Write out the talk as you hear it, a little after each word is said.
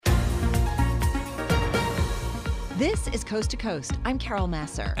This is Coast to Coast. I'm Carol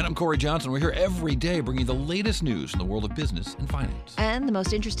Masser. And I'm Cory Johnson. We're here every day bringing you the latest news in the world of business and finance. And the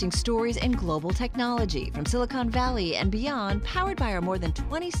most interesting stories in global technology from Silicon Valley and beyond, powered by our more than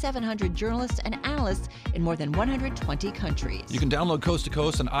 2,700 journalists and analysts in more than 120 countries. You can download Coast to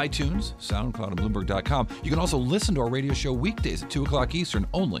Coast on iTunes, SoundCloud, and Bloomberg.com. You can also listen to our radio show weekdays at 2 o'clock Eastern,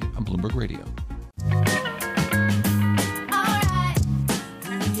 only on Bloomberg Radio. All right.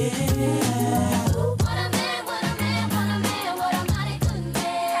 Yeah.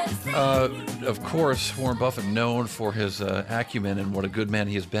 Of course, Warren Buffett, known for his acumen and what a good man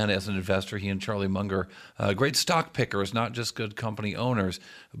he has been as an investor. He and Charlie Munger, great stock pickers, not just good company owners.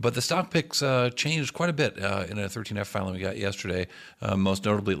 But the stock picks changed quite a bit in a 13F filing we got yesterday. Most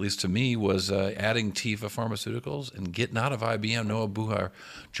notably, at least to me, was adding Teva Pharmaceuticals and getting out of IBM. Noah Buhayar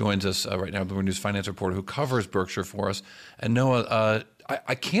joins us right now, Bloomberg News Finance Reporter, who covers Berkshire for us. And Noah,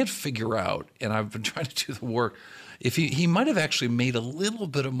 I can't figure out, and I've been trying to do the work, if he might have actually made a little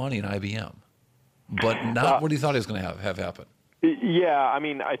bit of money in IBM, but not what he thought he was going to have happen. Yeah, I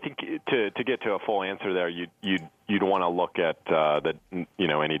mean, I think to get to a full answer there, you'd want to look at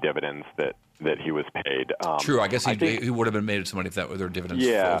any dividends that he was paid. True, I guess he would have been made some money if that were their dividends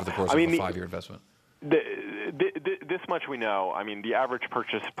over the course of a 5-year investment. This much we know. I mean, the average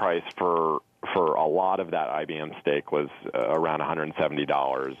purchase price for a lot of that IBM stake was around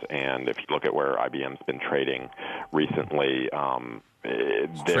 $170, and if you look at where IBM's been trading recently,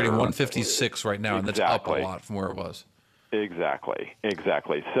 it's trading 156 right now, and that's up a lot from where it was. Exactly.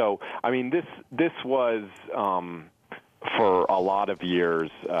 So, I mean, this was for a lot of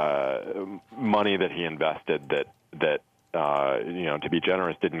years money that he invested that to be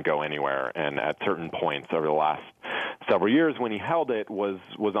generous, didn't go anywhere, and at certain points over the last several years when he held it was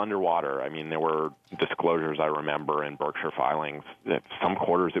underwater. I mean, there were disclosures I remember in Berkshire filings that some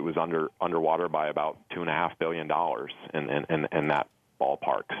quarters it was underwater by about $2.5 billion in that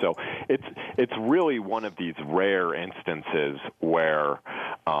ballpark. So it's really one of these rare instances where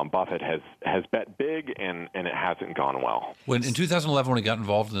Buffett has bet big and it hasn't gone well. In 2011, when he got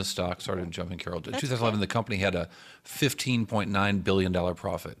involved in the stock, sorry to jump in, Carol. In 2011, the company had a $15.9 billion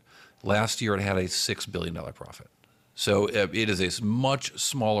profit. Last year, it had a $6 billion profit. So it is a much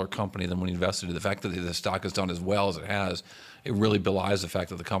smaller company than when he invested in. The fact that the stock has done as well as it has, it really belies the fact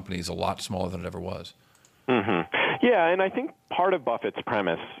that the company is a lot smaller than it ever was. Mm-hmm. Yeah, and I think part of Buffett's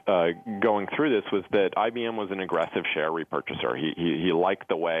premise going through this was that IBM was an aggressive share repurchaser. He liked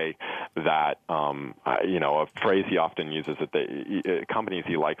the way that, a phrase he often uses, that companies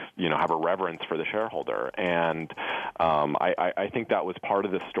he likes, have a reverence for the shareholder. And I think that was part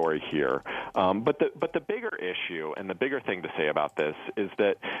of the story here. But the bigger issue and the bigger thing to say about this is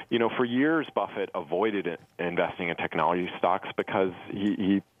that, for years Buffett avoided investing in technology stocks because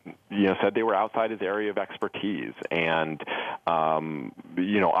he said they were outside his area of expertise. And,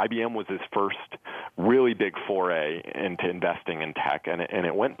 IBM was his first really big foray into investing in tech, and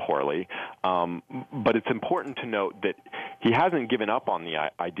it went poorly. But it's important to note that he hasn't given up on the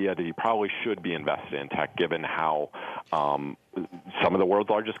idea that he probably should be invested in tech, given how some of the world's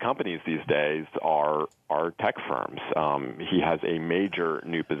largest companies these days are tech firms. He has a major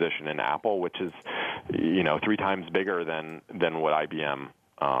new position in Apple, which is, 3 times bigger than what IBM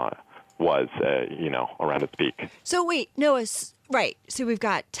was, around its peak. So wait, Noah, right. So we've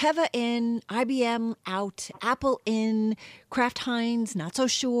got Teva in, IBM out, Apple in, Kraft Heinz, not so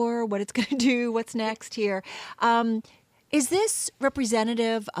sure what it's going to do, what's next here. Is this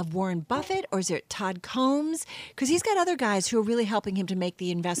representative of Warren Buffett, or is it Todd Combs? Because he's got other guys who are really helping him to make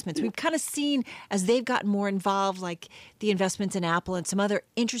the investments. We've kind of seen, as they've gotten more involved, like the investments in Apple and some other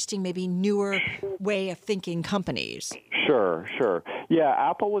interesting, maybe newer way of thinking companies. Sure. Yeah,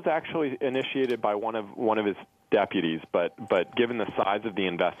 Apple was actually initiated by one of his deputies, but given the size of the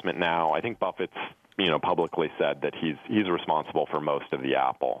investment now, I think Buffett's publicly said that he's responsible for most of the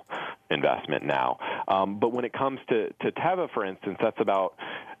Apple investment now. But when it comes to Teva, for instance, that's about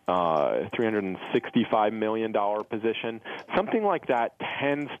 $365 million position. Something like that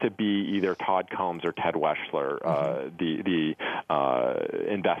tends to be either Todd Combs or Ted Weschler, the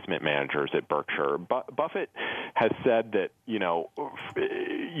investment managers at Berkshire. Buffett has said that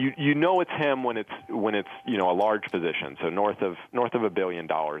it's him when it's a large position, so north of $1 billion,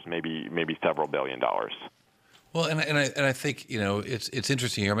 maybe several $billion. Well, and I think it's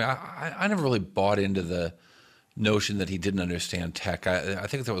interesting here. I mean, I never really bought into the notion that he didn't understand tech. I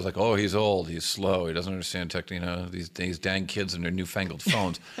think that was like, oh, he's old, he's slow, he doesn't understand tech. These dang kids and their newfangled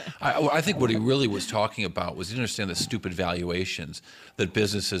phones. I think what he really was talking about was he didn't understand the stupid valuations that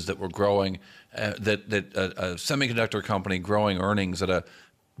businesses that were growing, that a semiconductor company growing earnings at a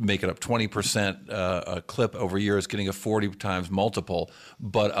make it up 20% a clip over years, getting a 40 times multiple,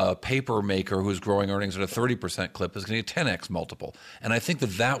 but a paper maker who's growing earnings at a 30% clip is getting a 10x multiple. And I think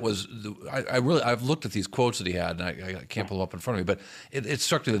that was I've looked at these quotes that he had, and I can't pull them up in front of me, but it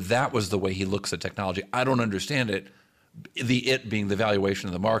struck me that was the way he looks at technology. I don't understand it. It being the valuation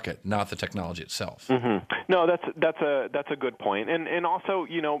of the market, not the technology itself. Mm-hmm. No, that's a good point. And also,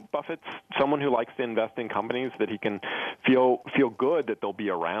 Buffett's someone who likes to invest in companies that he can feel good that they'll be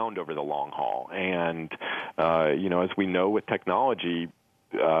around over the long haul. And as we know with technology,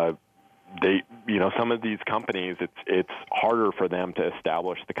 some of these companies, it's harder for them to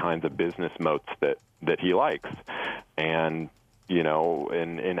establish the kinds of business moats that he likes. And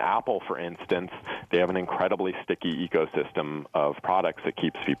in Apple, for instance, they have an incredibly sticky ecosystem of products that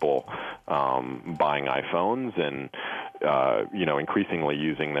keeps people buying iPhones and increasingly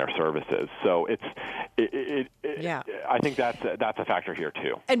using their services. So I think that's a factor here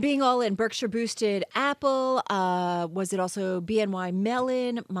too. And being all in, Berkshire boosted Apple. Was it also BNY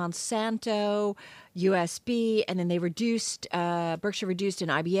Mellon, Monsanto, USB, and then they reduced, Berkshire reduced in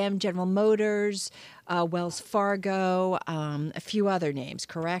IBM, General Motors, Wells Fargo, a few other names,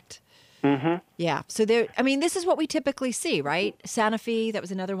 correct? Mm-hmm. Yeah. So this is what we typically see, right? Sanofi, that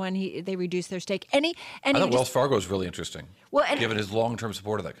was another one. They reduced their stake. I thought Wells Fargo is really interesting, given his long-term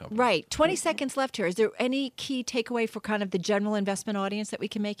support of that company. Right. 20 seconds left here. Is there any key takeaway for kind of the general investment audience that we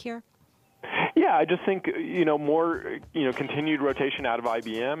can make here? Yeah, I just think more continued rotation out of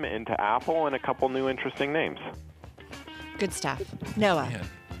IBM into Apple and a couple new interesting names. Good stuff, Noah. Man,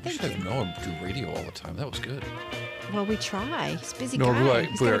 thank should you. have Noah do radio all the time. That was good. Well, we try. He's a busy Noah guy.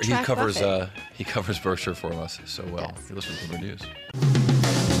 He's gotta track Buffett. He covers Berkshire for us so well. Yes. He listens to Bloomberg News.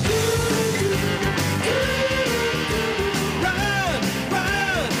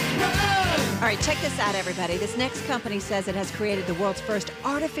 All right, check this out, everybody. This next company says it has created the world's first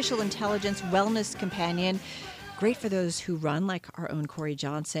artificial intelligence wellness companion. Great for those who run, like our own Cory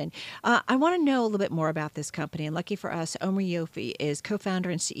Johnson. I want to know a little bit more about this company. And lucky for us, Omri Yoffe is co-founder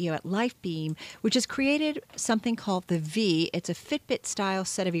and CEO at Lifebeam, which has created something called the V. It's a Fitbit-style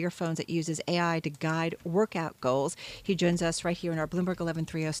set of earphones that uses AI to guide workout goals. He joins us right here in our Bloomberg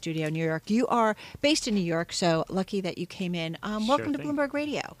 1130 studio in New York. You are based in New York, so lucky that you came in. Welcome to Bloomberg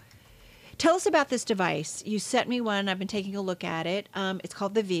Radio. Tell us about this device. You sent me one. I've been taking a look at it. It's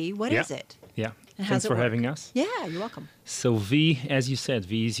called the V. What is it? Yeah. And Thanks for having us. Yeah, you're welcome. So V, as you said,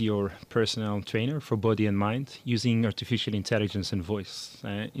 V is your personal trainer for body and mind using artificial intelligence and voice.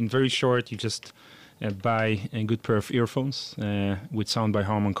 In very short, you just buy a good pair of earphones with sound by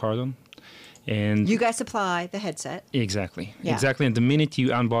Harman Kardon. And you guys supply the headset. Exactly. Yeah. Exactly. And the minute you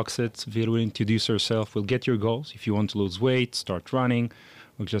unbox it, Vera will introduce herself, will get your goals. If you want to lose weight, start running,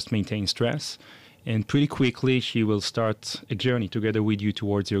 or just maintain stress. And pretty quickly, she will start a journey together with you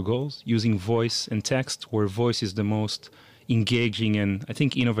towards your goals using voice and text, where voice is the most engaging and, I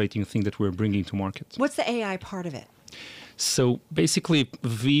think, innovating thing that we're bringing to market. What's the AI part of it? So basically,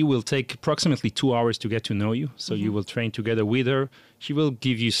 V will take approximately 2 hours to get to know you. So you will train together with her. She will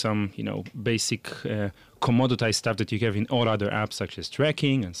give you some, basic commoditized stuff that you have in all other apps, such as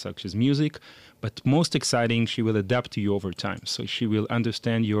tracking and such as music. But most exciting, she will adapt to you over time. So she will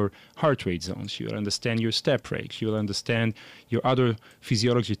understand your heart rate zones. She will understand your step rate. She will understand your other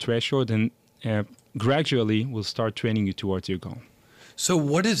physiology threshold, and gradually will start training you towards your goal. So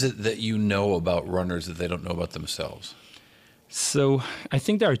what is it that you know about runners that they don't know about themselves? So I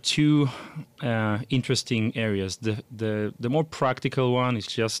think there are two interesting areas. The more practical one is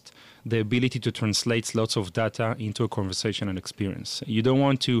just the ability to translate lots of data into a conversational experience. You don't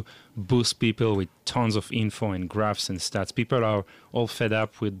want to boost people with tons of info and graphs and stats. People are all fed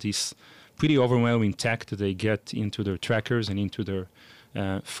up with this pretty overwhelming tech that they get into their trackers and into their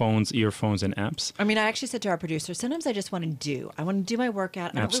phones, earphones, and apps. I mean, I actually said to our producer, sometimes I just want to do. I want to do my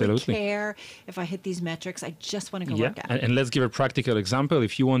workout. I don't really care if I hit these metrics. I just want to go work out. And let's give a practical example.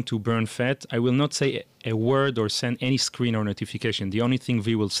 If you want to burn fat, I will not say a word or send any screen or notification. The only thing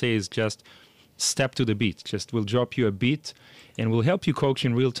we will say is just step to the beat. Just we'll drop you a beat and we'll help you coach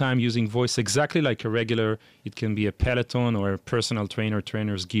in real time using voice exactly like a regular, it can be a Peloton or a personal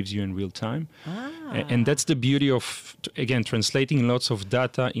trainers gives you in real time. And that's the beauty of, again, translating lots of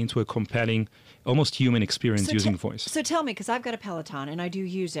data into a compelling, almost human experience using voice. So tell me, because I've got a Peloton and I do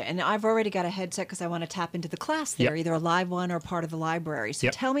use it, and I've already got a headset because I want to tap into the class there, either a live one or part of the library. So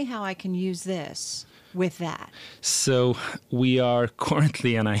tell me how I can use this with that. So we are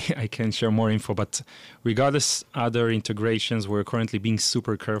currently, and I can share more info, but regardless other integrations, we're currently being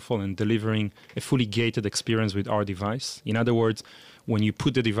super careful and delivering a fully gated experience with our device. In other words, when you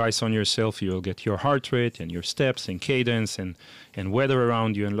put the device on yourself, you'll get your heart rate and your steps and cadence and weather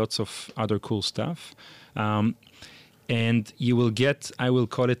around you and lots of other cool stuff. And you will get, I will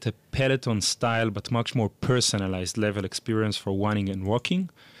call it a Peloton style, but much more personalized level experience for running and walking.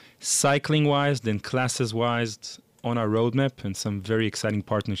 Cycling-wise, then classes-wise, on our roadmap and some very exciting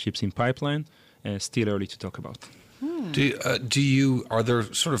partnerships in pipeline. Still early to talk about. Are there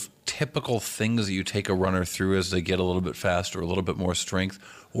sort of typical things that you take a runner through as they get a little bit faster, a little bit more strength,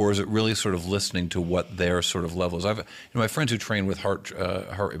 or is it really sort of listening to what their sort of level is? My friends who train with heart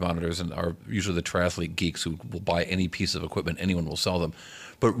rate monitors and are usually the triathlete geeks who will buy any piece of equipment, anyone will sell them,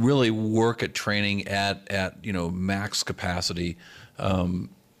 but really work at training at max capacity.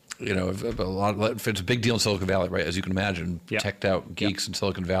 It's a big deal in Silicon Valley, right? As you can imagine, teched out geeks in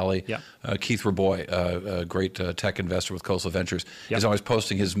Silicon Valley. Keith Raboy, a great tech investor with Coastal Ventures, is always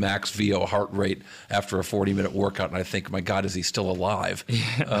posting his max VO heart rate after a 40-minute workout, and I think, my God, is he still alive?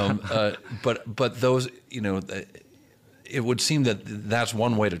 But those, it would seem that that's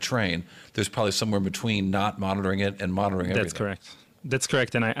one way to train. There's probably somewhere in between not monitoring it and monitoring everything. That's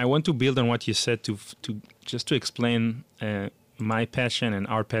correct. And I want to build on what you said to explain. My passion and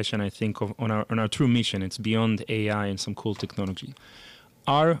our passion, I think, on our true mission. It's beyond AI and some cool technology.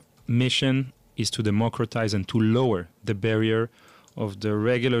 Our mission is to democratize and to lower the barrier of the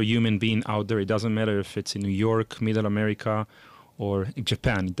regular human being out there. It doesn't matter if it's in New York, Middle America, or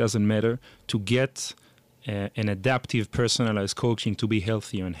Japan. It doesn't matter, to get an adaptive, personalized coaching to be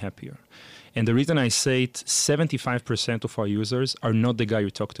healthier and happier. And the reason I say it, 75% of our users are not the guy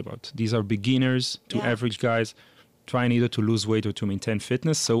you talked about. These are beginners to average guys trying either to lose weight or to maintain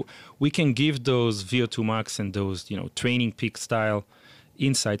fitness. So we can give those VO2 max and those, training peak style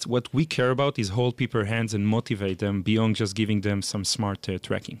insights. What we care about is hold people's hands and motivate them beyond just giving them some smart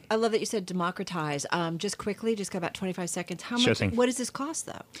tracking. I love that you said democratize. Just quickly, just got about 25 seconds. How much? Thing. What does this cost,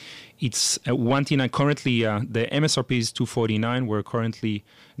 though? It's $199. Currently, the MSRP is $249. We're currently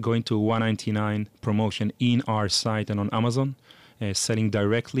going to a $199 promotion in our site and on Amazon. Selling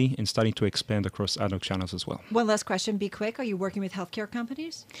directly and starting to expand across other channels as well. One last question, be quick. Are you working with healthcare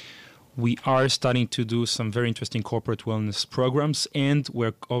companies? We are starting to do some very interesting corporate wellness programs, and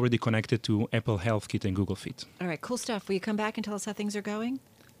we're already connected to Apple Health Kit and Google Fit. All right, cool stuff. Will you come back and tell us how things are going?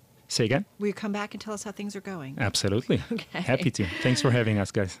 Say again? Will you come back and tell us how things are going? Absolutely. Okay. Happy to. Thanks for having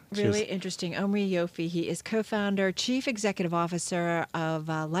us, guys. Really Cheers. interesting. Omri Yoffe, he is co-founder, chief executive officer of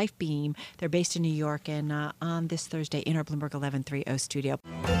Lifebeam. They're based in New York, and on this Thursday in our Bloomberg 1130 studio.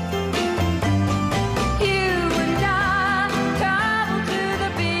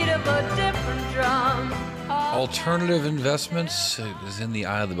 Alternative investments is in the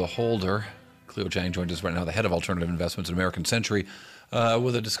eye of the beholder. Cleo Chang joins us right now, the head of alternative investments at American Century,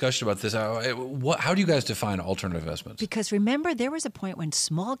 with a discussion about this. How do you guys define alternative investments? Because remember, there was a point when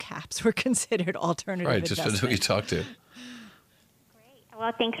small caps were considered alternative investments. Right, just who you talk to.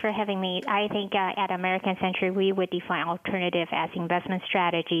 Well, thanks for having me. I think at American Century, we would define alternative as investment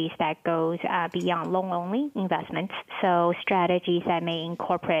strategies that goes beyond loan-only investments. So strategies that may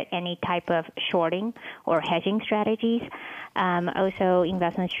incorporate any type of shorting or hedging strategies. Also,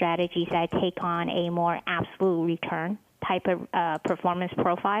 investment strategies that take on a more absolute return type of performance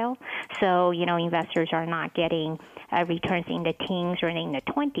profile. So, investors are not getting returns in the teens or in the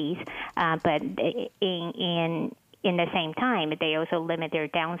 20s, but in the same time, they also limit their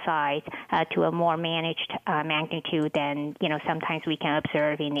downside to a more managed magnitude than, sometimes we can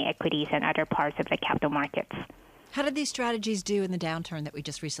observe in the equities and other parts of the capital markets. How did these strategies do in the downturn that we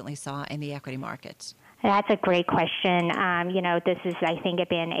just recently saw in the equity markets? That's a great question. This is, I think,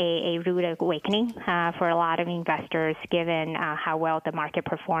 been a rude awakening for a lot of investors, given how well the market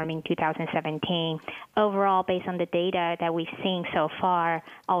performed in 2017. Overall, based on the data that we've seen so far,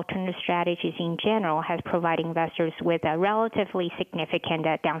 alternative strategies in general has provided investors with a relatively significant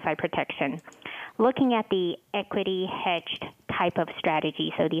downside protection. Looking at the equity hedged type of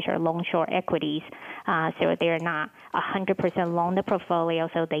strategy, so these are long-short equities, so they're not 100% long the portfolio,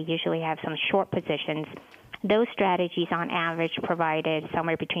 so they usually have some short positions. Those strategies, on average, provided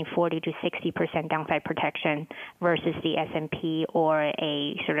somewhere between 40 to 60% downside protection versus the S&P or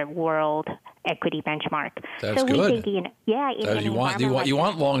a sort of world equity benchmark. That's so good. We think, you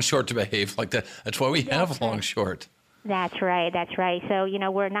want long-short to behave like that. That's why we have long-short. That's right. So,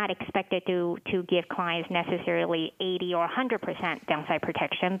 we're not expected to give clients necessarily 80 or 100% downside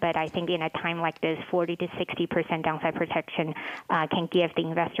protection, but I think in a time like this, 40 to 60% downside protection can give the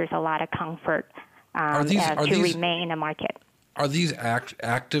investors a lot of comfort to remain in the market. Are these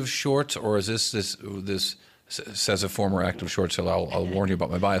active shorts, or is this says a former active short seller. I'll warn you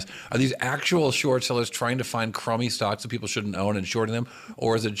about my bias. Are these actual short sellers trying to find crummy stocks that people shouldn't own and shorting them,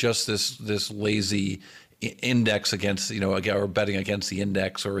 or is it just this lazy index against, or betting against the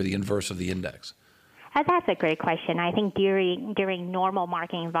index or the inverse of the index? That's a great question. I think during normal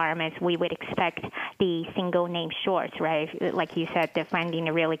market environments, we would expect the single name shorts, right? Like you said, they're finding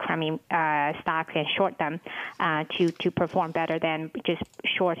the really crummy stocks and short them to perform better than just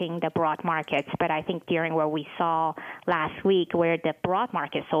shorting the broad markets. But I think during what we saw last week, where the broad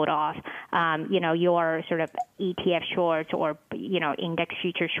market sold off, your sort of ETF shorts or index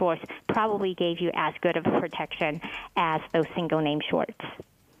future shorts probably gave you as good of protection as those single name shorts.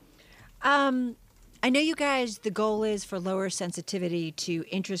 I know you guys, the goal is for lower sensitivity to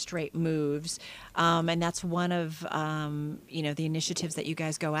interest rate moves, and that's one of, the initiatives that you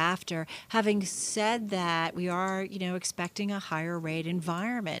guys go after. Having said that, we are, expecting a higher rate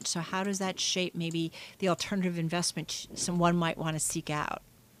environment. So how does that shape maybe the alternative investment someone might want to seek out?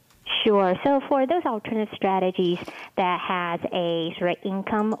 Sure. So for those alternative strategies that has a sort of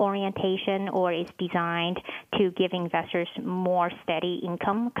income orientation or is designed to give investors more steady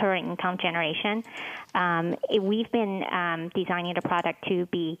income, current income generation, we've been designing the product to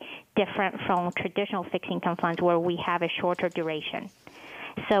be different from traditional fixed income funds where we have a shorter duration.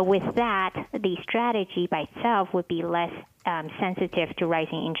 So with that, the strategy by itself would be less sensitive to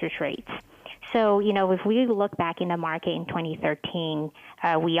rising interest rates. So, if we look back in the market in 2013,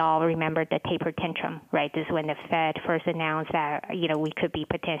 we all remember the taper tantrum, right? This is when the Fed first announced that, we could be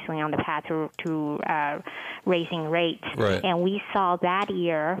potentially on the path to raising rates. Right. And we saw that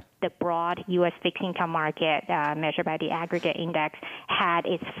year the broad U.S. fixed income market, measured by the aggregate index, had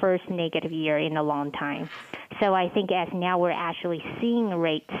its first negative year in a long time. So I think as now we're actually seeing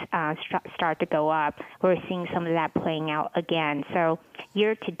rates start to go up, we're seeing some of that playing out again. So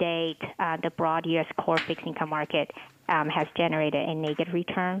year to date, the broad U.S. core fixed income market has generated a negative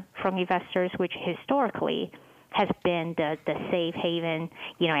return from investors, which historically has been the safe haven,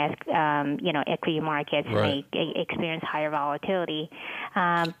 as equity markets right. may experience higher volatility.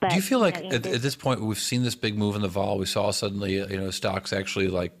 But do you feel like at this point we've seen this big move in the vol? We saw suddenly, stocks actually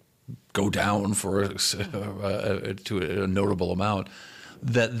like go down for to a notable amount.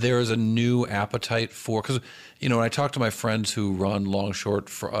 That there is a new appetite for, because when I talk to my friends who run long short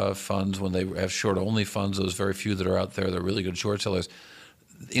funds, when they have short only funds, those very few that are out there, they're really good short sellers.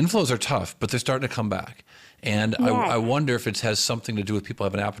 Inflows are tough, but they're starting to come back. And yes. I wonder if it has something to do with people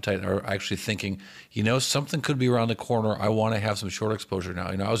have an appetite and are actually thinking, something could be around the corner. I want to have some short exposure now.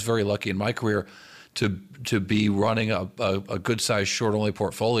 I was very lucky in my career to be running a good sized short only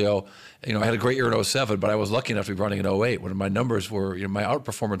portfolio. I had a great year in 2007, but I was lucky enough to be running in 2008 when my numbers were, my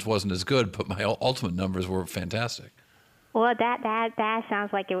outperformance wasn't as good, but my ultimate numbers were fantastic. Well, that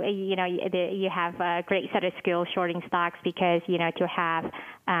sounds like you have a great set of skills shorting stocks because to have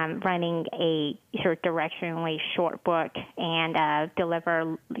running a sort of directionally short book and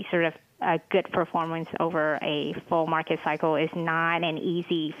deliver sort of a good performance over a full market cycle is not an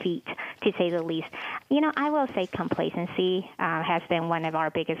easy feat, to say the least. I will say complacency has been one of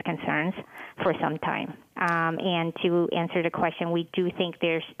our biggest concerns for some time. And to answer the question, we do think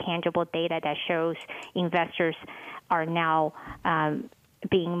there's tangible data that shows investors are now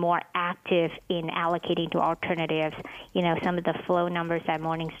being more active in allocating to alternatives. Some of the flow numbers that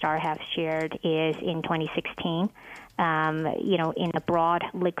Morningstar have shared is in 2016. In the broad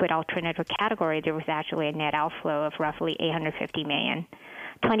liquid alternative category, there was actually a net outflow of roughly $850 million.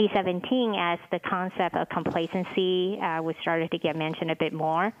 2017, as the concept of complacency was started to get mentioned a bit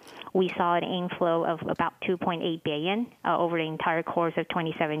more, we saw an inflow of about $2.8 billion over the entire course of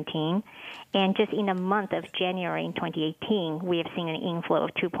 2017. And just in the month of January in 2018, we have seen an inflow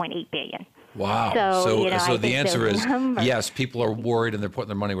of $2.8 billion. Wow. So the answer is yes, people are worried and they're putting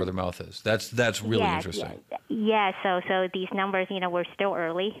their money where their mouth is. That's really interesting. Yeah, so these numbers, we're still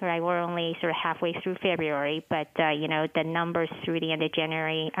early, right? We're only sort of halfway through February, but, the numbers through the end of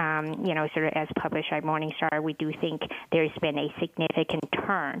January, sort of as published by Morningstar, we do think there's been a significant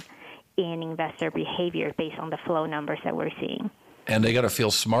turn in investor behavior based on the flow numbers that we're seeing. And they got to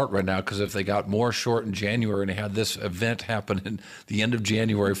feel smart right now because if they got more short in January and they had this event happen in the end of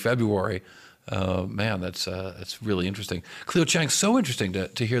January, February, that's really interesting. Cleo Chang, so interesting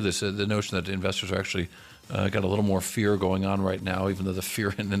to hear this, the notion that investors are actually got a little more fear going on right now, even though the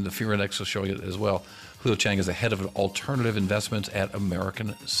fear index is showing it as well. Cleo Chang is the head of alternative investments at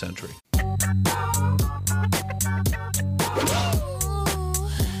American Century.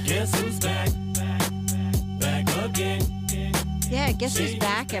 Guess who's back? Back again. Yeah, guess who's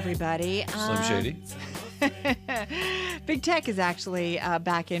back, everybody? Slim Shady. Big tech is actually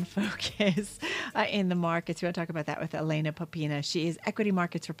back in focus in the markets. We want to talk about that with Elena Popina. She is equity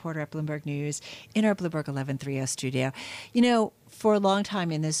markets reporter at Bloomberg News in our Bloomberg 1130 studio. You know, for a long time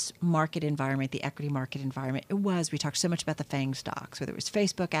in this market environment, the equity market environment, we talked so much about the FANG stocks, whether it was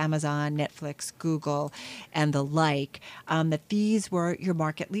Facebook, Amazon, Netflix, Google, and the like, that these were your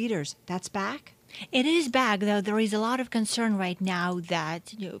market leaders. That's back? It is back, though there is a lot of concern right now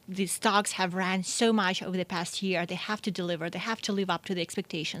that the stocks have ran so much over the past year. They have to deliver. They have to live up to the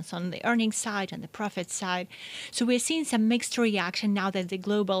expectations on the earnings side and the profit side. So we're seeing some mixed reaction now that the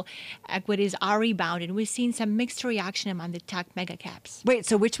global equities are rebounding. We're seeing some mixed reaction among the tech mega caps. Wait,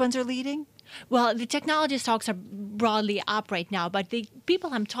 so which ones are leading? Well, the technology stocks are broadly up right now, but the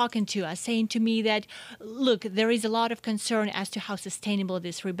people I'm talking to are saying to me that, look, there is a lot of concern as to how sustainable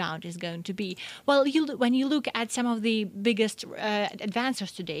this rebound is going to be. Well, when you look at some of the biggest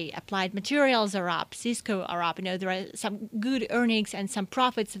advancers today, Applied Materials are up, Cisco are up. There are some good earnings and some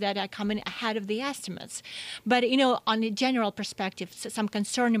profits that are coming ahead of the estimates. But, on a general perspective, some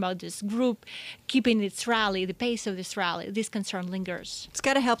concern about this group keeping its rally, the pace of this rally, this concern lingers. It's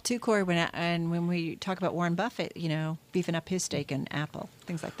got to help too, Cory, when we talk about Warren Buffett, beefing up his stake in Apple,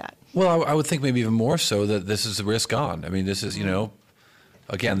 things like that. Well, I would think maybe even more so that this is a risk on. I mean, this is,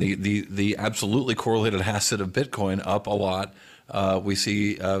 again, the absolutely correlated asset of Bitcoin up a lot. We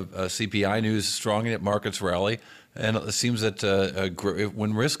see CPI news strong in it, markets rally. And it seems that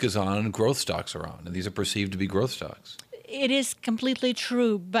when risk is on, growth stocks are on. And these are perceived to be growth stocks. It is completely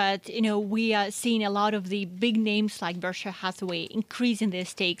true, but we are seeing a lot of the big names like Berkshire Hathaway increasing their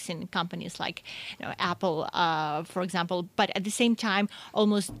stakes in companies like Apple, for example, but at the same time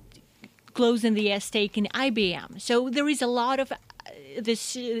almost closing the stake in IBM. So there is a lot of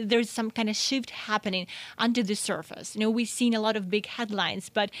there's some kind of shift happening under the surface. We've seen a lot of big headlines,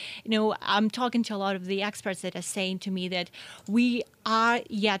 but I'm talking to a lot of the experts that are saying to me that we are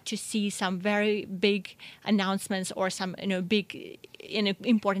yet to see some very big announcements or some big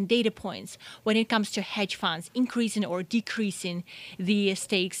important data points when it comes to hedge funds increasing or decreasing the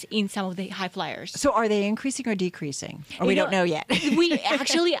stakes in some of the high flyers. So are they increasing or decreasing? Or we don't know yet.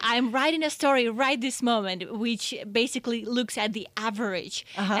 I'm writing a story right this moment, which basically looks at the average.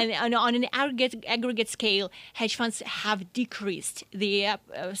 And on an aggregate scale, hedge funds have decreased the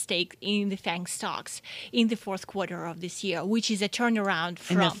stake in the FANG stocks in the fourth quarter of this year, which is a turnaround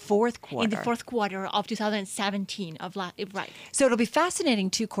from in the fourth quarter. In the fourth quarter of 2017 right. So it'll be fascinating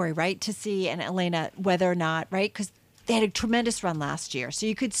too, Cory, right, to see, and Elena, whether or not, right, because they had a tremendous run last year. So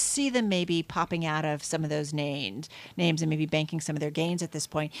you could see them maybe popping out of some of those names and maybe banking some of their gains at this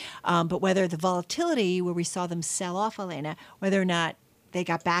point. But whether the volatility, where we saw them sell off, Elena, whether or not they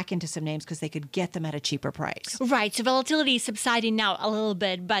got back into some names because they could get them at a cheaper price. Right. So volatility is subsiding now a little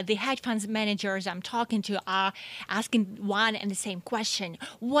bit, but the hedge funds managers I'm talking to are asking one and the same question.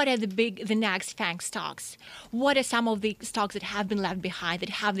 What are the next FANG stocks? What are some of the stocks that have been left behind that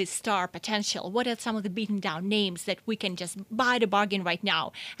have this star potential? What are some of the beaten down names that we can just buy the bargain right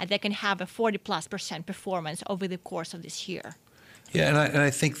now and that can have a 40+% performance over the course of this year? Yeah, and I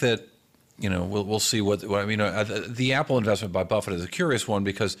think that we'll see what I mean. The Apple investment by Buffett is a curious one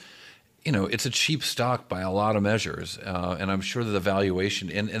because, it's a cheap stock by a lot of measures, and I'm sure that the valuation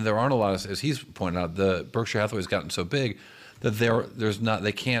and there aren't a lot of, as he's pointed out, the Berkshire Hathaway has gotten so big that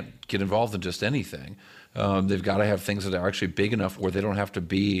they can't get involved in just anything. They've got to have things that are actually big enough where they don't have to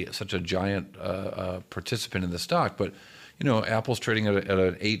be such a giant participant in the stock. But Apple's trading at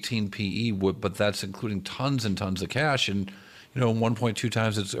an 18 PE, but that's including tons and tons of cash and 1.2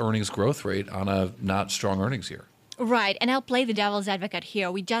 times its earnings growth rate on a not strong earnings year. Right, and I'll play the devil's advocate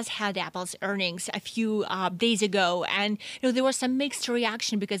here. We just had Apple's earnings a few days ago, and there was some mixed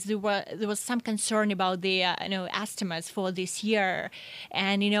reaction because there was some concern about the estimates for this year,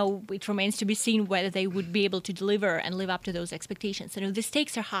 and it remains to be seen whether they would be able to deliver and live up to those expectations. The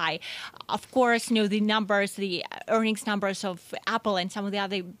stakes are high. Of course, the numbers, the earnings numbers of Apple and some of the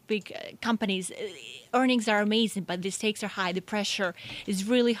other big companies, earnings are amazing, but the stakes are high. The pressure is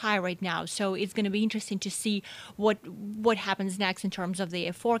really high right now, so it's going to be interesting to see what happens next in terms of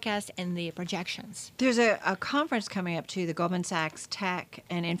the forecast and the projections. There's a conference coming up too, the Goldman Sachs Tech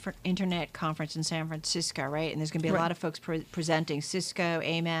and Internet Conference in San Francisco, right? And there's going to be a lot of folks presenting, Cisco,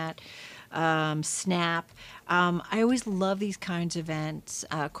 AMAT, Snap. I always love these kinds of events.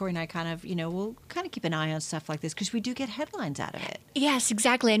 Cory and I we'll kind of keep an eye on stuff like this because we do get headlines out of it. Yes,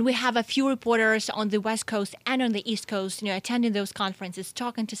 exactly. And we have a few reporters on the West Coast and on the East Coast, attending those conferences,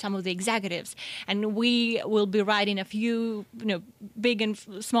 talking to some of the executives. And we will be writing a few, big and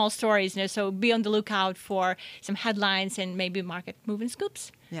small stories, so be on the lookout for some headlines and maybe market moving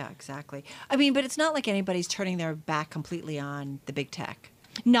scoops. Yeah, exactly. I mean, but it's not like anybody's turning their back completely on the big tech.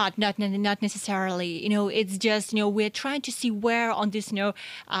 Not necessarily. It's just, we're trying to see where on this,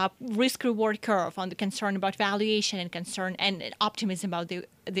 risk-reward curve, on the concern about valuation and concern and optimism about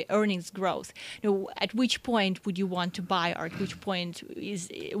the earnings growth. At which point would you want to buy, or at which point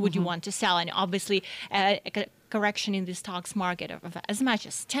would you want to sell? And obviously, correction in the stocks market of as much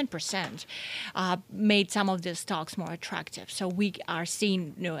as 10% made some of the stocks more attractive. So we are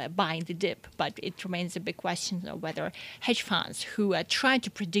seeing buying the dip, but it remains a big question of whether hedge funds who are trying to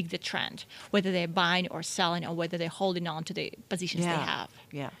predict the trend, whether they're buying or selling, or whether they're holding on to the positions they have.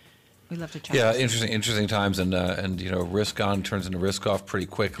 Yeah. We love to try. Yeah, interesting times, and risk on turns into risk off pretty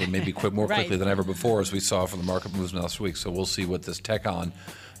quickly, maybe more quickly than ever before, as we saw from the market moves last week. So we'll see what this tech on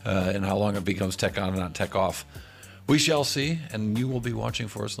and how long it becomes tech on and not tech off. We shall see, and you will be watching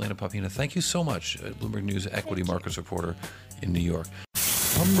for us, Elena Popina. Thank you so much, Bloomberg News Equity Markets Reporter in New York.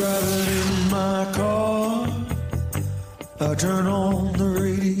 I'm driving in my car. I turn on the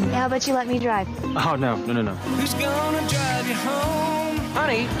radio. How about you let me drive? Oh, no. Who's gonna drive you home?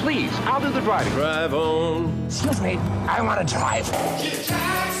 Honey, please, I'll do the driving. Drive on. Excuse me, I want to drive.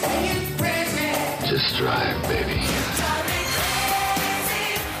 Just drive, baby.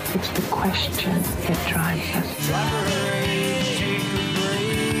 It's the question that drives us. Drive a range, take a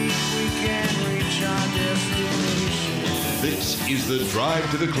break. We can reach our destination. This is the Drive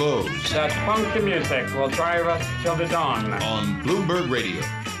to the Close That funky music will drive us till the dawn. on Bloomberg Radio.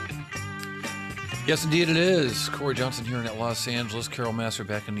 Yes, indeed it is. Cory Johnson here in Los Angeles, Carol Massar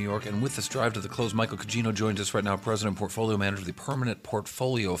back in New York, and with this Drive to the Close, Michael Cuggino joins us right now, President and Portfolio Manager of the Permanent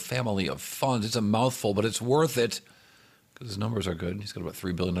Portfolio Family of Funds. It's a mouthful, but it's worth it. His numbers are good. He's got about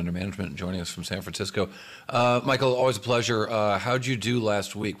 $3 billion under management, joining us from San Francisco. Michael, always a pleasure. How'd you do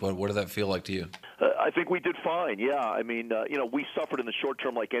last week? What did that feel like to you? I think we did fine. Yeah, I mean, we suffered in the short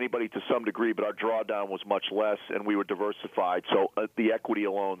term like anybody to some degree, but our drawdown was much less, and we were diversified. So the equity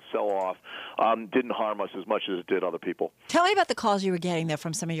alone sell-off didn't harm us as much as it did other people. Tell me about the calls you were getting there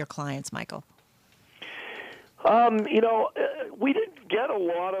from some of your clients, Michael. We didn't get a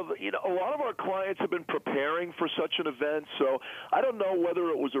lot of our clients have been preparing for such an event, so I don't know whether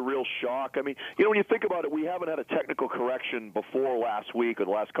it was a real shock. I mean, when you think about it, we haven't had a technical correction before last week or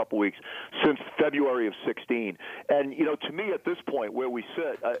the last couple of weeks since February of 16. And, to me at this point where we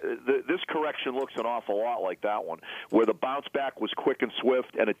sit, this correction looks an awful lot like that one, where the bounce back was quick and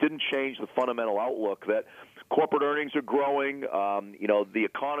swift, and it didn't change the fundamental outlook that corporate earnings are growing. The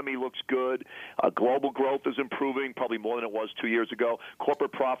economy looks good. Global growth is improving, probably more than it was 2 years ago.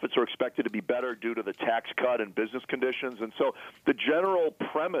 Corporate profits are expected to be better due to the tax cut and business conditions. And so the general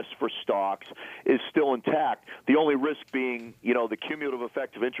premise for stocks is still intact. The only risk being, the cumulative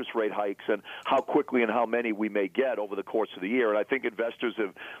effect of interest rate hikes and how quickly and how many we may get over the course of the year. And I think investors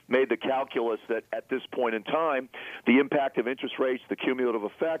have made the calculus that at this point in time, the impact of interest rates, the cumulative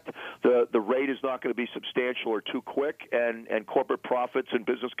effect, the rate is not going to be substantial or too quick, and corporate profits and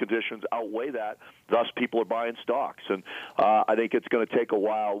business conditions outweigh that. Thus, people are buying stocks. And I think it's going to take a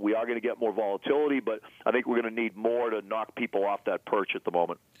while. We are going to get more volatility, but I think we're going to need more to knock people off that perch at the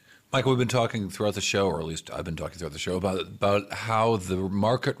moment. Michael, we've been talking throughout the show, or at least I've been talking throughout the show, about how the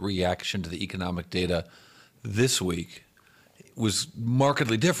market reaction to the economic data this week was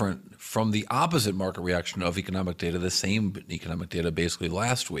markedly different from the opposite market reaction of economic data, the same economic data basically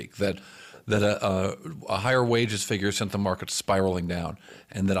last week, that a higher wages figure sent the market spiraling down,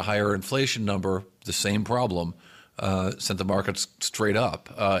 and that a higher inflation number, the same problem, sent the markets straight up,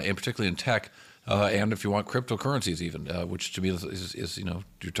 and particularly in tech, and if you want cryptocurrencies even, which to me is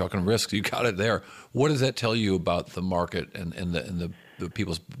you're talking risk, you got it there. What does that tell you about the market and the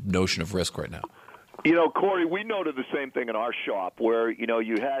people's notion of risk right now? Cory, we noted the same thing in our shop where,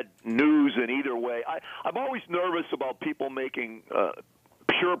 you had news in either way. I'm always nervous about people making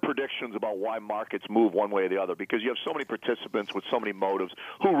pure predictions about why markets move one way or the other because you have so many participants with so many motives.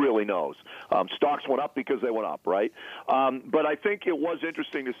 Who really knows? Stocks went up because they went up, right? But I think it was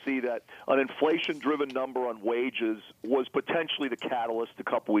interesting to see that an inflation-driven number on wages was potentially the catalyst a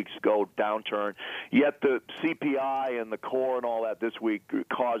couple weeks ago, downturn, yet the CPI and the core and all that this week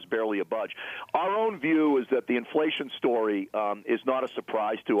caused barely a budge. Our own view is that the inflation story is not a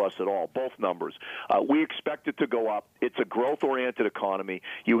surprise to us at all, both numbers. We expect it to go up. It's a growth-oriented economy.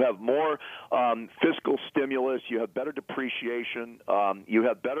 economy. You have more fiscal stimulus. You have better depreciation. You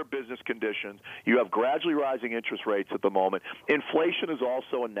have better business conditions. You have gradually rising interest rates at the moment. Inflation is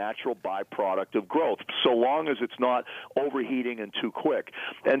also a natural byproduct of growth, so long as it's not overheating and too quick.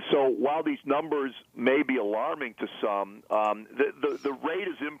 And so while these numbers may be alarming to some, the rate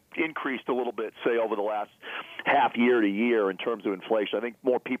has increased a little bit, say, over the last half year to year in terms of inflation. I think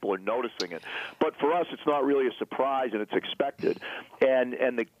more people are noticing it. But for us, it's not really a surprise, and it's expected. And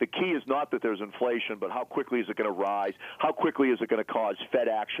the key is not that there's inflation, but how quickly is it going to rise? How quickly is it going to cause Fed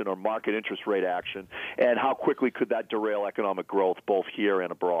action or market interest rate action? And how quickly could that derail economic growth both here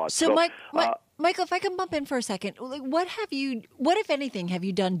and abroad? So Michael, if I can bump in for a second, what, if anything, have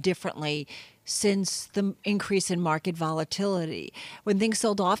you done differently since the increase in market volatility? When things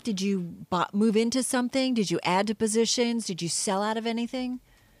sold off, did you move into something? Did you add to positions? Did you sell out of anything?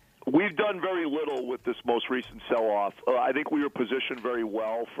 We've done very little with this most recent sell-off. I think we were positioned very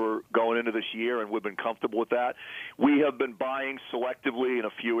well for going into this year, and we've been comfortable with that. We have been buying selectively in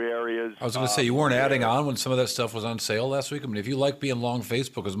a few areas. I was going to say, you weren't adding on when some of that stuff was on sale last week? I mean, if you like being long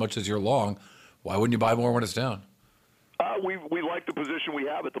Facebook as much as you're long, why wouldn't you buy more when it's down? We like the position we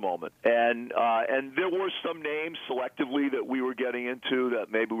have at the moment, and there were some names selectively that we were getting into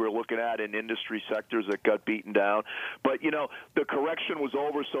that maybe we were looking at in industry sectors that got beaten down. But the correction was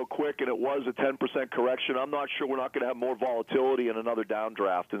over so quick, and it was a 10% correction. I'm not sure we're not going to have more volatility in another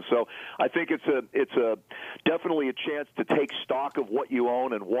downdraft, and so I think it's definitely a chance to take stock of what you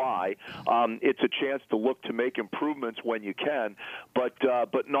own and why. It's a chance to look to make improvements when you can, but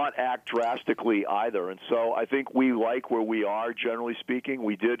not act drastically either. And so I think we like where we are, generally speaking.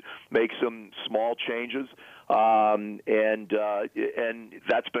 We did make some small changes, and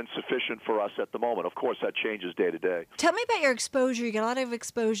that's been sufficient for us at the moment. Of course, that changes day to day. Tell me about your exposure. You got a lot of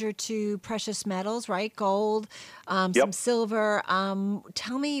exposure to precious metals, right? Gold, some silver.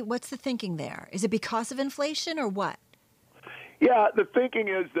 Tell me, what's the thinking there? Is it because of inflation or what? Yeah, the thinking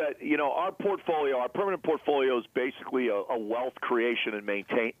is that, our portfolio, our permanent portfolio is basically a wealth creation and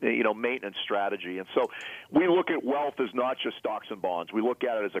maintenance strategy. And so we look at wealth as not just stocks and bonds. We look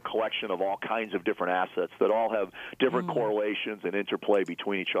at it as a collection of all kinds of different assets that all have different correlations and interplay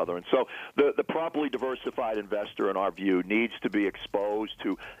between each other. And so the properly diversified investor, in our view, needs to be exposed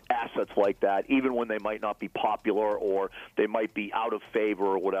to assets like that, even when they might not be popular or they might be out of favor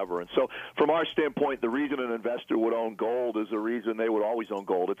or whatever. And so from our standpoint, the reason an investor would own gold is the reason they would always own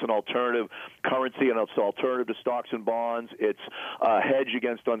gold. It's an alternative currency, and it's an alternative to stocks and bonds. It's a hedge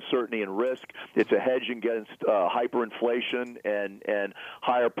against uncertainty and risk. It's a hedge against hyperinflation and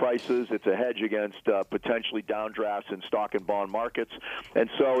higher prices. It's a hedge against potentially downdrafts in stock and bond markets. And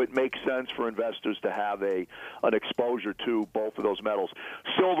so it makes sense for investors to have an exposure to both of those metals.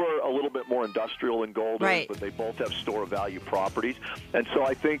 Silver, a little bit more industrial than gold, right, but they both have store of value properties. And so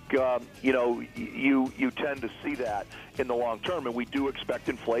I think, you tend to see that in the long term, and we do expect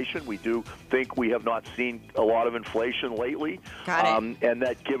inflation. We do think we have not seen a lot of inflation lately. Got it. And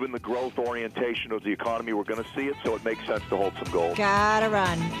that given the growth orientation of the economy, we're going to see it, so it makes sense to hold some gold. Gotta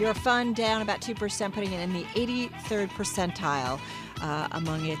run. Your fund down about 2%, putting it in the 83rd percentile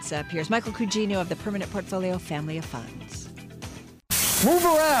among its peers. Michael Cuggino of the Permanent Portfolio Family of Funds. Move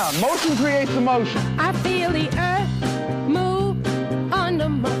around. Motion creates emotion. I feel the earth move under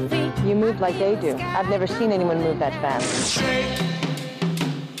my feet. You move like they do. I've never seen anyone move that fast. Shake.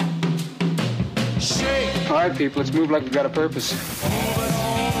 Shake. All right, people, let's move like we've got a purpose.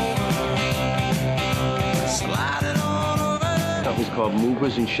 Slide it on over. Company's called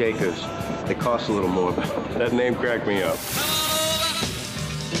Movers and Shakers. They cost a little more, but that name cracked me up.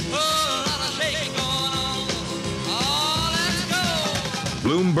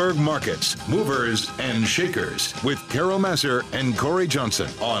 Bloomberg Markets, Movers and Shakers with Carol Masser and Cory Johnson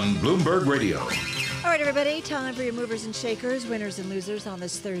on Bloomberg Radio. All right, everybody, time for your movers and shakers, winners and losers on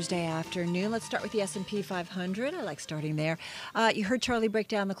this Thursday afternoon. Let's start with the S&P 500. I like starting there. You heard Charlie break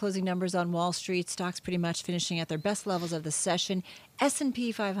down the closing numbers on Wall Street. Stocks pretty much finishing at their best levels of the session.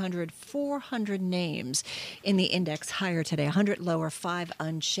 S&P 500, 400 names in the index higher today, 100 lower, 5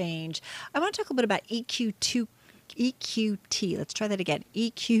 unchanged. I want to talk a little bit about EQT. Let's try that again.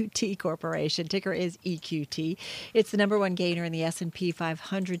 EQT Corporation. Ticker is EQT. It's the number one gainer in the S&P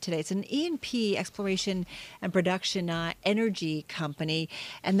 500 today. It's an E&P exploration and production energy company,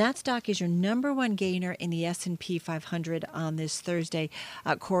 and that stock is your number one gainer in the S&P 500 on this Thursday.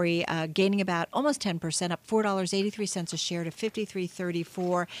 Cory, gaining about almost 10%, up $4.83 a share to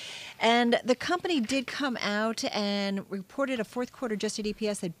 $53.34. And the company did come out and reported a fourth quarter adjusted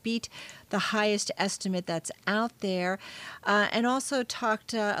EPS that beat the highest estimate that's out there, and also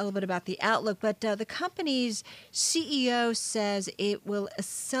talked a little bit about the outlook. But the company's CEO says it will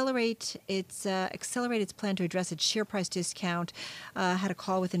accelerate its plan to address its share price discount. Had a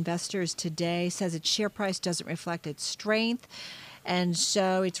call with investors today. Says its share price doesn't reflect its strength. And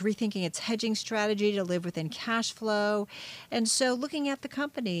so it's rethinking its hedging strategy to live within cash flow. And so looking at the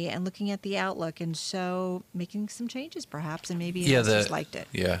company and looking at the outlook, and so making some changes perhaps, and maybe investors liked it.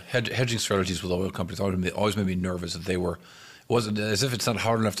 Yeah, hedging strategies with oil companies always made me nervous that they were, wasn't as if it's not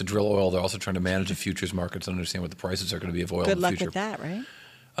hard enough to drill oil, they're also trying to manage the futures markets and understand what the prices are going to be of oil in the future. Good luck with that, right?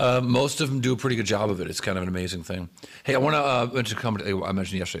 Most of them do a pretty good job of it. It's kind of an amazing thing. Hey, I want to mention a company I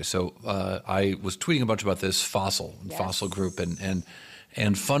mentioned yesterday. So I was tweeting a bunch about this Fossil Group,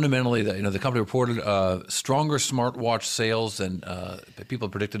 and fundamentally, the company reported stronger smartwatch sales than people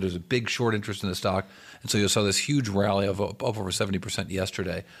predicted. There's a big short interest in the stock, and so you saw this huge rally of up over 70%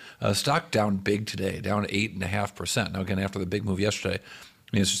 yesterday. Stock down big today, down 8.5%. Now again, after the big move yesterday,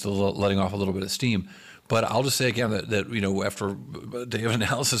 it's just letting off a little bit of steam. But I'll just say again that after a day of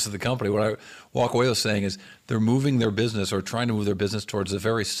analysis of the company, what I walk away with saying is they're moving their business or trying to move their business towards a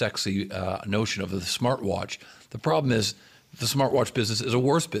very sexy notion of the smartwatch. The problem is the smartwatch business is a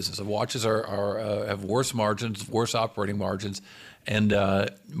worse business. The watches have worse margins, worse operating margins, and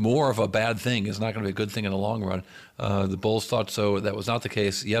more of a bad thing is not going to be a good thing in the long run. The bulls thought so. That was not the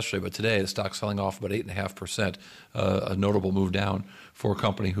case yesterday, but today the stock's selling off about 8.5%, a notable move down for a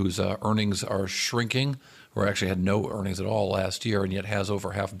company whose earnings are shrinking, or actually had no earnings at all last year, and yet has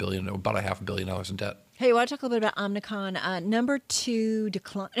over about $500 million in debt. Hey, you want to talk a little bit about Omnicom?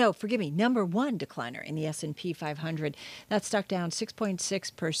 Number one decliner in the S&P 500. That stock down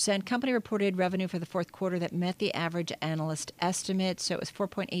 6.6%. Company reported revenue for the fourth quarter that met the average analyst estimate, so it was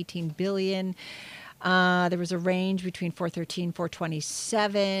 $4.18 billion. There was a range between 413,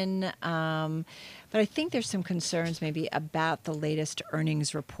 427. But I think there's some concerns maybe about the latest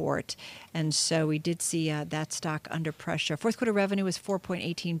earnings report. And so we did see that stock under pressure. Fourth quarter revenue was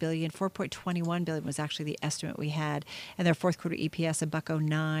 $4.18 billion. $4.21 billion was actually the estimate we had. And their fourth quarter EPS,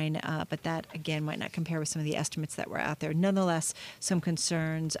 $1.09. But that, again, might not compare with some of the estimates that were out there. Nonetheless, some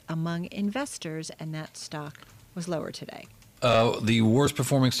concerns among investors, and that stock was lower today. The worst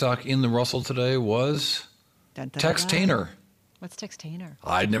performing stock in the Russell today was Textainer. What's Textainer?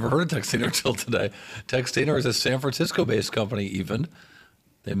 I'd never heard of Textainer until today. Textainer is a San Francisco-based company even.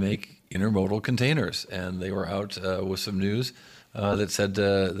 They make intermodal containers, and they were out with some news that said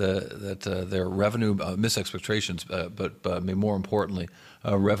that their revenue missed expectations, but more importantly,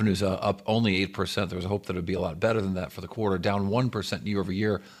 revenue's up only 8%. There was a hope that it would be a lot better than that for the quarter, down 1% year over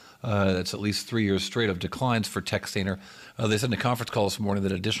year. That's at least 3 years straight of declines for Textainer. They said in a conference call this morning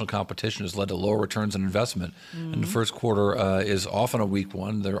that additional competition has led to lower returns on investment. Mm-hmm. And the first quarter is often a weak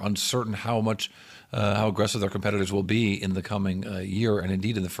one. They're uncertain how aggressive their competitors will be in the coming year, and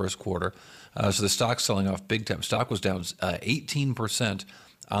indeed in the first quarter. So the stock's selling off big time. Stock was down 18%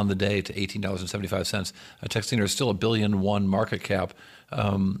 on the day to $18.75. Textainer is still a $1.1 billion market cap.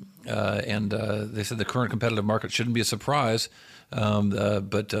 And they said the current competitive market shouldn't be a surprise,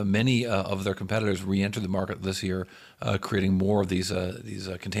 but many of their competitors re-entered the market this year, creating more of these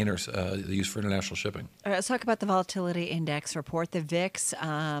containers used for international shipping. All right, let's talk about the volatility index report. The VIX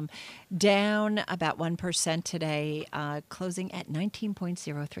down about 1% today, closing at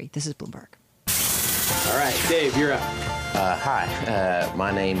 19.03. This is Bloomberg. All right, Dave, you're up. Hi,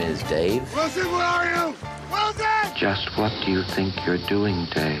 my name is Dave. Wilson, where are you? Wilson! Just what do you think you're doing,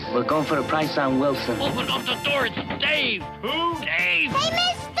 Dave? We're going for the price on Wilson. Open up the door, it's Dave! Who? Dave!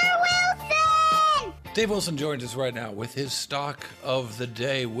 Hey, Mr. Wilson! Dave Wilson joins us right now with his stock of the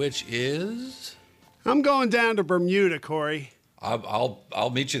day, which is... I'm going down to Bermuda, Cory. I'll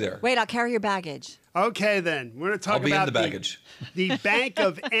meet you there. Wait, I'll carry your baggage. Okay, then. We're going to talk about the baggage. The Bank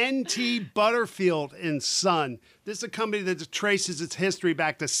of NT Butterfield & Son. This is a company that traces its history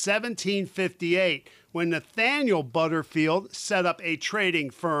back to 1758, when Nathaniel Butterfield set up a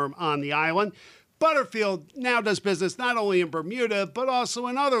trading firm on the island. Butterfield now does business not only in Bermuda, but also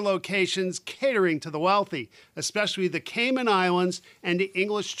in other locations catering to the wealthy, especially the Cayman Islands and the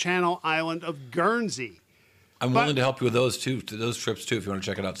English Channel island of Guernsey. I'm willing to help you with those trips too, if you want to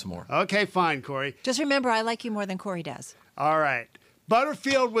check it out some more. Okay, fine, Cory. Just remember, I like you more than Cory does. All right.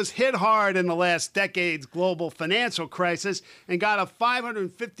 Butterfield was hit hard in the last decade's global financial crisis and got a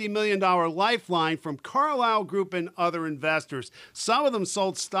 $550 million lifeline from Carlyle Group and other investors. Some of them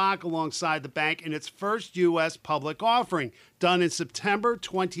sold stock alongside the bank in its first U.S. public offering, done in September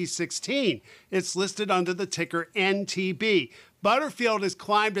 2016. It's listed under the ticker NTB. Butterfield has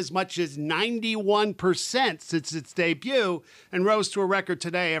climbed as much as 91% since its debut and rose to a record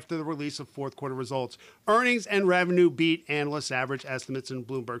today after the release of fourth quarter results. Earnings and revenue beat analysts' average estimates in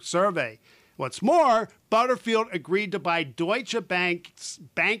Bloomberg survey. What's more, Butterfield agreed to buy Deutsche Bank's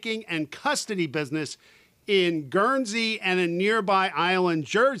banking and custody business in Guernsey and a nearby island,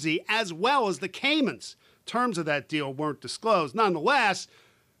 Jersey, as well as the Caymans. Terms of that deal weren't disclosed. Nonetheless,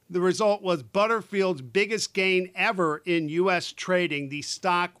 the result was Butterfield's biggest gain ever in U.S. trading. The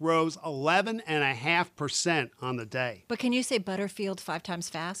stock rose 11.5% on the day. But can you say Butterfield 5 times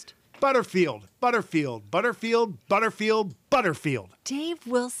fast? Butterfield, Butterfield, Butterfield, Butterfield, Butterfield. Dave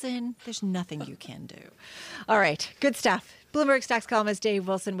Wilson, there's nothing you can do. All right, good stuff. Bloomberg Stocks columnist Dave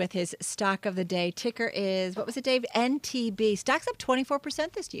Wilson with his stock of the day. Ticker is, what was it, Dave? NTB. Stock's up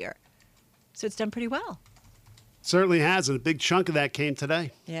 24% this year. So it's done pretty well. Certainly has, and a big chunk of that came today.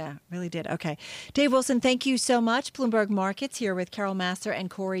 Yeah, really did. Okay. Dave Wilson, thank you so much. Bloomberg Markets here with Carol Masser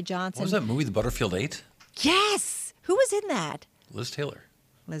and Cory Johnson. What was that movie, The Butterfield 8? Yes! Who was in that? Liz Taylor.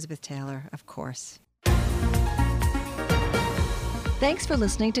 Elizabeth Taylor, of course. Thanks for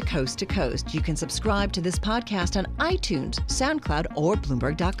listening to Coast. You can subscribe to this podcast on iTunes, SoundCloud, or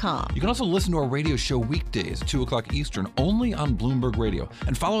Bloomberg.com. You can also listen to our radio show weekdays at 2 o'clock Eastern, only on Bloomberg Radio.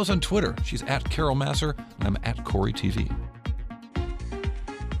 And follow us on Twitter. She's at Carol Masser, and I'm at Cory TV.